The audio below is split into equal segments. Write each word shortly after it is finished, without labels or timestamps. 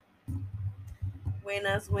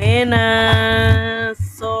Buenas.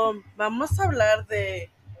 Vamos a hablar de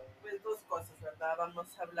dos cosas, ¿verdad? Vamos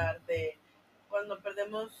a hablar de cuando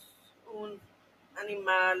perdemos un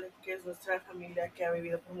animal que es nuestra familia, que ha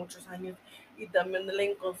vivido por muchos años, y también de la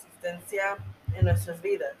inconsistencia en nuestras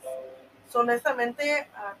vidas. Honestamente,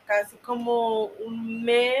 casi como un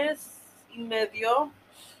mes y medio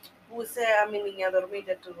puse a mi niña a dormir,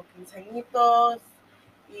 ya tuvo 15 añitos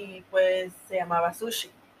y pues se llamaba Sushi.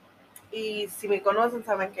 Y si me conocen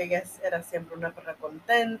saben que ella era siempre una perra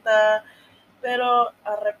contenta, pero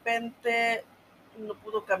de repente no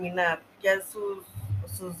pudo caminar. Ya sus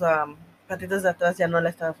patitas de atrás ya no le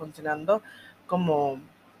estaba funcionando como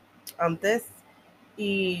antes.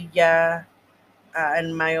 Y ya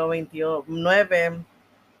en mayo 29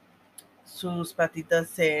 sus patitas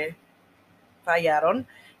se fallaron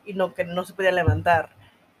y que no se podía levantar.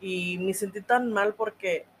 Y me sentí tan mal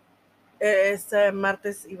porque este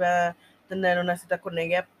martes iba a tener una cita con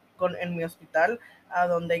ella en mi hospital, a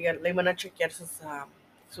donde ella, le iban a chequear sus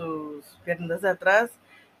piernas de atrás,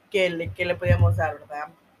 que le podíamos dar, ¿verdad?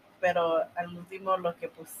 Pero al último lo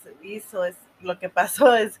que lo que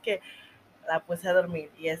pasó es que la puse a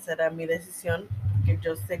dormir y esa era mi decisión, que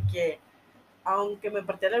yo sé que aunque me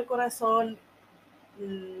partiera el corazón,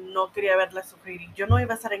 no quería verla sufrir y yo no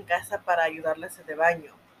iba a estar en casa para ayudarle a hacer de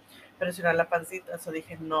baño, presionar la pancita. Eso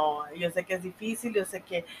dije, no, yo sé que es difícil, yo sé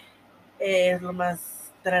que es lo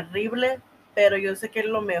más terrible, pero yo sé que es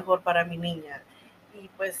lo mejor para mi niña. Y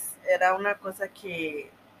pues era una cosa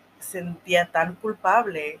que sentía tan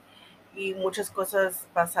culpable y muchas cosas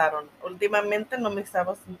pasaron. Últimamente no me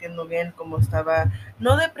estaba sintiendo bien, como estaba,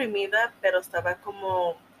 no deprimida, pero estaba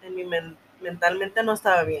como en mentalmente no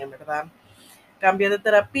estaba bien, ¿verdad? Cambié de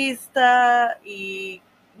terapista y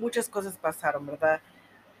muchas cosas pasaron, ¿verdad?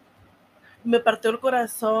 Me partió el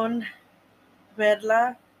corazón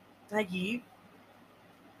verla allí.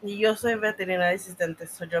 Y yo soy veterinaria asistente,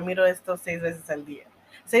 yo miro esto 6 veces al día.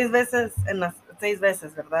 6 veces en las 6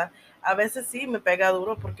 veces, ¿verdad? A veces sí me pega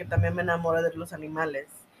duro porque también me enamoro de los animales,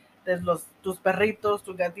 de tus perritos,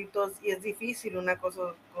 tus gatitos, y es difícil, una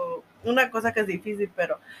cosa que es difícil,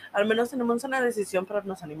 pero al menos tenemos una decisión para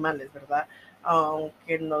los animales, ¿verdad?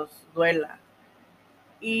 Aunque nos duela.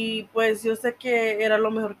 Y pues yo sé que era lo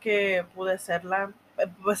mejor que pude hacer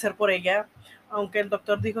por ella, aunque el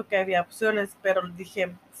doctor dijo que había opciones, pero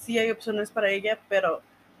dije, sí hay opciones para ella, pero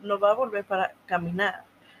no va a volver para caminar.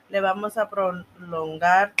 Le vamos a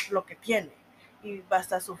prolongar lo que tiene y va a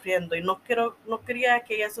estar sufriendo y no quería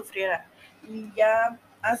que ella sufriera. Y ya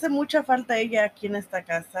hace mucha falta ella aquí en esta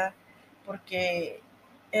casa porque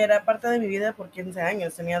era parte de mi vida por 15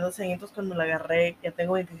 años. Tenía 12 años cuando la agarré, ya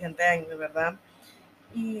tengo 27 años, ¿verdad?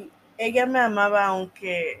 Y ella me amaba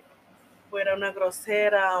aunque fuera una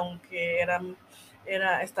grosera, aunque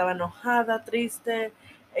estaba enojada, triste.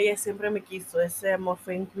 Ella siempre me quiso. Ese amor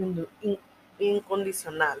fue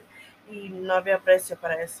incondicional y no había precio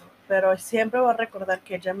para eso. Pero siempre voy a recordar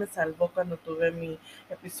que ella me salvó cuando tuve mi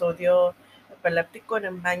episodio epiléptico en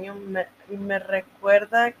el baño. Me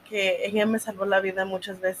recuerda que ella me salvó la vida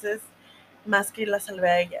muchas veces, más que la salvé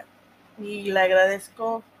a ella. Y le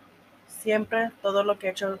agradezco siempre todo lo que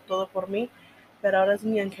ha hecho, todo por mí, pero ahora es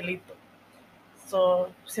mi angelito.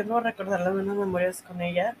 Siempre voy a recordar las buenas memorias con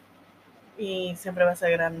ella y siempre va a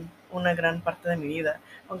ser una gran parte de mi vida,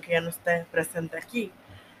 aunque ya no esté presente aquí.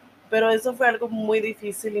 Pero eso fue algo muy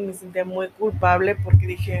difícil y me sentía muy culpable porque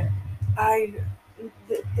dije, ay,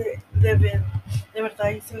 de verdad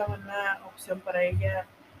hice la buena opción para ella.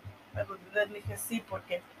 Pero dije sí,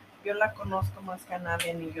 porque yo la conozco más que a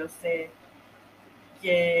nadie y yo sé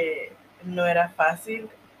que no era fácil,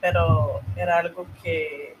 pero era algo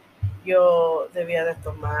que yo debía de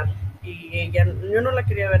tomar y yo no la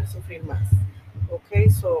quería ver sufrir más. Ok,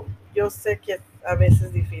 yo sé que a veces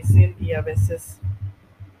es difícil y a veces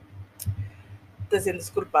te sientes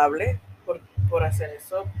culpable por hacer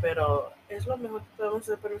eso, pero es lo mejor que podemos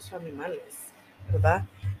hacer por nuestros animales, ¿verdad?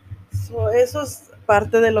 Eso es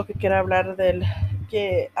parte de lo que quiero hablar, del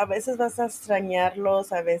que a veces vas a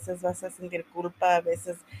extrañarlos, a veces vas a sentir culpa, a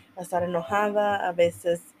veces vas a estar enojada, a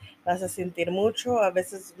veces vas a sentir mucho, a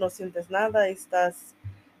veces no sientes nada y estás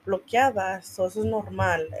bloqueada. Eso es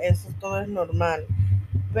normal, eso todo es normal.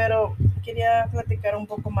 Pero quería platicar un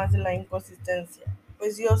poco más de la inconsistencia.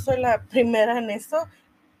 Pues yo soy la primera en eso,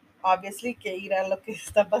 obviously, que ir a lo que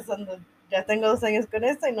está pasando. Ya tengo 2 años con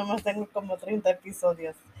esto y nomás tengo como 30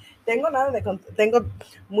 episodios. Tengo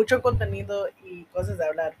mucho contenido y cosas de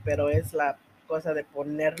hablar, pero es la cosa de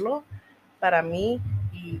ponerlo para mí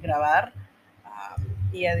y grabar,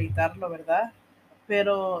 y editarlo, ¿verdad?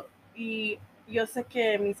 Pero, y yo sé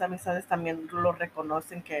que mis amistades también lo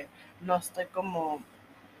reconocen, que no estoy como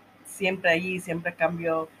siempre allí, siempre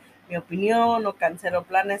cambio mi opinión o cancelo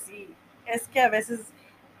planes y es que a veces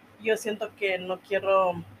yo siento que no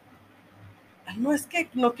quiero, no es que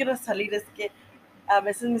no quiero salir, es que a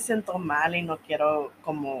veces me siento mal y no quiero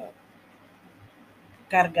como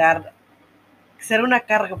cargar, ser una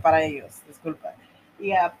carga para ellos, disculpa.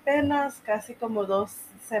 Y apenas casi como 2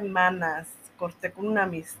 semanas corté con una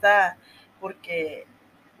amistad porque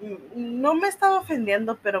no me estaba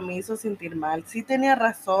ofendiendo, pero me hizo sentir mal. Sí tenía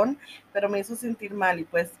razón, pero me hizo sentir mal. Y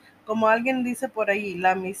pues, como alguien dice por ahí,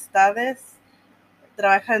 la amistad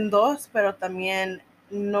trabaja en dos, pero también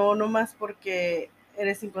no más porque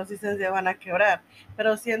eres inconsistente van a quebrar.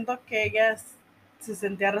 Pero siento que ella se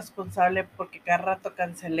sentía responsable porque cada rato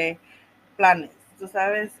cancelé planes, tú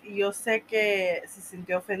sabes, y yo sé que se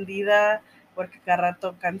sintió ofendida porque cada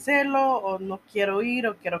rato cancelo o no quiero ir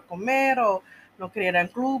o quiero comer o no quería ir a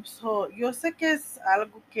clubs o yo sé que es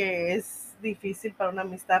algo que es difícil para una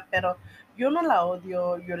amistad, pero yo no la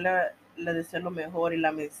odio, yo le deseo lo mejor y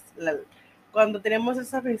cuando teníamos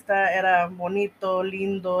esa amistad era bonito,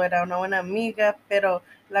 lindo, era una buena amiga, pero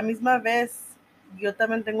la misma vez yo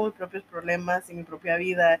también tengo mis propios problemas y mi propia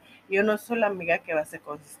vida. Yo no soy la amiga que va a ser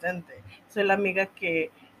consistente. Soy la amiga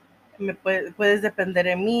que puedes depender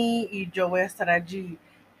de mí y yo voy a estar allí,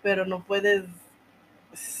 pero no puedes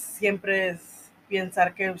siempre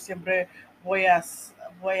pensar que siempre voy a,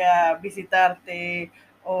 voy a visitarte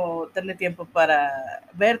o tener tiempo para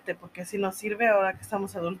verte, porque si no sirve ahora que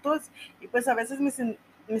estamos adultos y pues a veces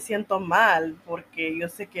me siento mal porque yo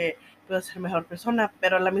sé que puedo ser mejor persona,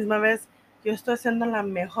 pero a la misma vez yo estoy haciendo la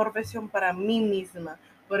mejor versión para mí misma,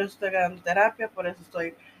 por eso estoy dando terapia, por eso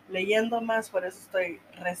estoy leyendo más, por eso estoy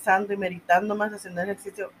rezando y meditando más, haciendo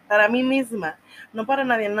ejercicio para mí misma, no para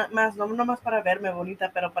nadie más, no nomás para verme bonita,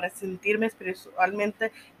 pero para sentirme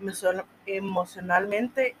espiritualmente,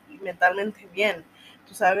 emocionalmente y mentalmente bien,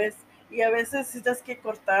 tú sabes. Y a veces necesitas que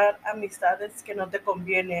cortar amistades que no te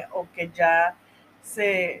conviene o que ya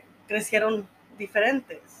se crecieron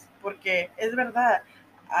diferentes, porque es verdad,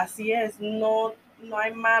 así es, no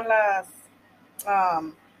hay malas,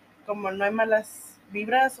 um, como no hay malas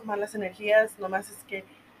vibras o malas energías, nomás es que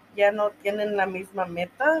ya no tienen la misma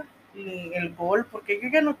meta ni el gol, porque yo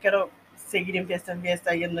ya no quiero seguir en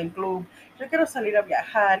fiesta, yendo en club, yo quiero salir a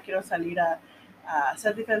viajar, quiero salir a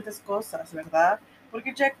hacer diferentes cosas, ¿verdad?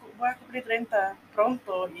 Porque ya voy a cumplir 30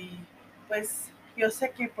 pronto y pues yo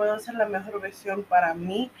sé que puedo ser la mejor versión para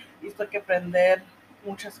mí y estoy que aprender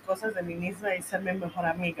muchas cosas de mí misma y ser mi mejor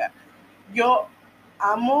amiga. Yo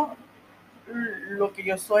amo lo que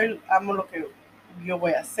yo soy, amo lo que yo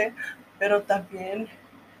voy a hacer, pero también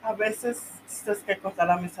a veces tienes que cortar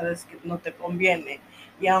amistades que no te conviene.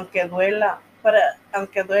 Y aunque duela,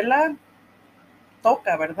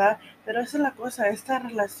 toca, ¿verdad? Pero esa es la cosa, esta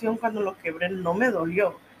relación cuando lo quebré no me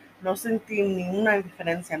dolió, no sentí ninguna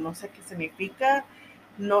diferencia, no sé qué significa,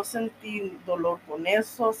 no sentí dolor con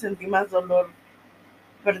eso, sentí más dolor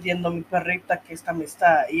perdiendo mi perrita que esta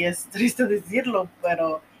amistad. Y es triste decirlo,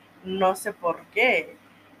 pero no sé por qué.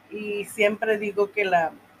 Y siempre digo que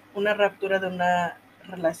una ruptura de una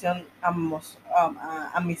relación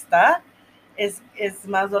amistad es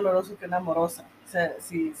más doloroso que una amorosa,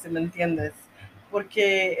 si me entiendes.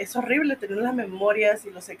 Porque es horrible tener las memorias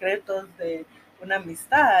y los secretos de una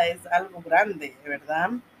amistad, es algo grande, ¿verdad?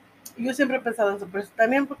 Y yo siempre he pensado eso, pero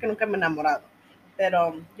también porque nunca me he enamorado.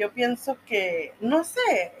 Pero yo pienso que, no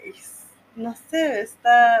sé,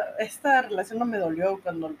 esta relación no me dolió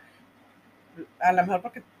cuando, a lo mejor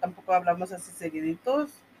porque tampoco hablamos así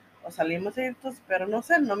seguiditos o salimos seguiditos, pero no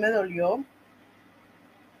sé, no me dolió.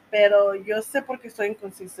 Pero yo sé por qué estoy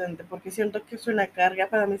inconsistente, porque siento que es una carga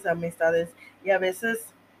para mis amistades y a veces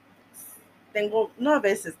no a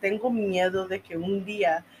veces, tengo miedo de que un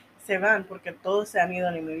día se van porque todos se han ido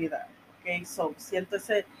en mi vida. Ok, so siento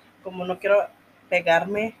como no quiero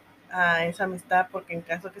pegarme a esa amistad porque en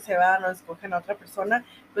caso que se van o escogen a otra persona,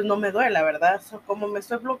 pues no me duele, la verdad. So, como me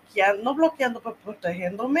estoy bloqueando, no bloqueando, pero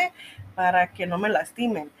protegiéndome para que no me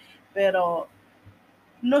lastimen. Pero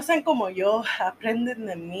no sean como yo, aprenden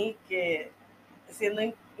de mí que siendo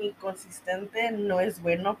inconsistente no es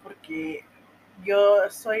bueno porque yo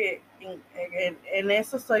soy, en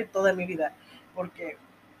eso soy toda mi vida, porque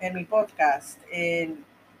en mi podcast, en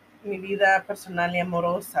mi vida personal y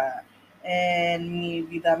amorosa, en mi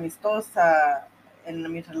vida amistosa,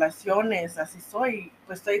 en mis relaciones, así soy,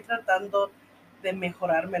 pues estoy tratando de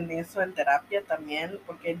mejorarme en eso en terapia también,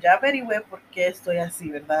 porque ya averigüé por qué estoy así,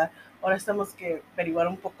 ¿verdad? Ahora tenemos que averiguar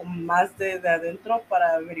un poco más de adentro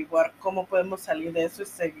para averiguar cómo podemos salir de eso y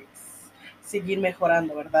seguir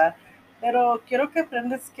mejorando, ¿verdad? Pero quiero que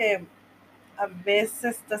aprendas que a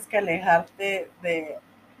veces tienes que alejarte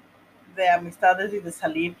de amistades y de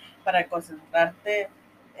salir para concentrarte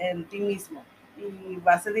en ti mismo. Y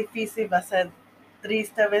va a ser difícil, va a ser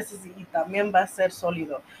triste a veces y también va a ser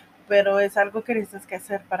sólido, pero es algo que necesitas que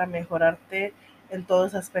hacer para mejorarte en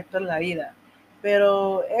todos aspectos de la vida.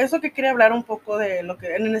 Pero eso que quería hablar un poco de lo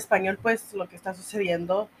que en español, pues lo que está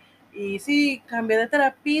sucediendo. Y sí, cambié de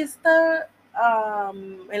terapista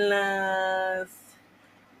en las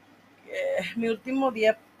mi último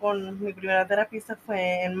día con mi primera terapista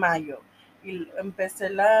fue en mayo y empecé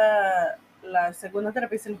la segunda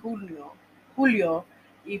terapista en julio,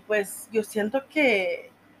 y pues yo siento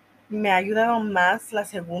que me ha ayudado más la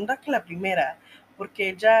segunda que la primera, porque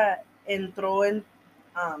ella entró en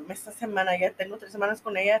esta semana, ya tengo 3 semanas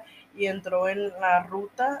con ella, y entró en la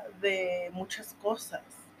ruta de muchas cosas.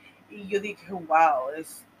 Y yo dije, wow,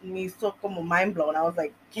 me hizo como mind blown. I was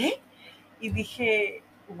like, ¿qué? Y dije,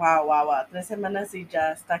 wow, wow, wow, 3 semanas y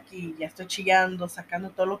ya está aquí, ya estoy chillando,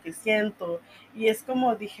 sacando todo lo que siento. Y es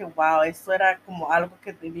como dije, wow, eso era como algo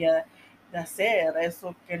que debía de hacer,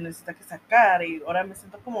 eso que necesita que sacar, y ahora me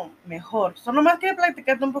siento como mejor. Solo más que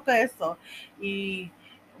platicarte un poco de eso, y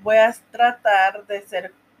voy a tratar de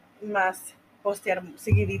ser más, postear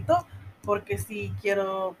seguidito, porque sí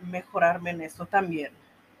quiero mejorarme en eso también.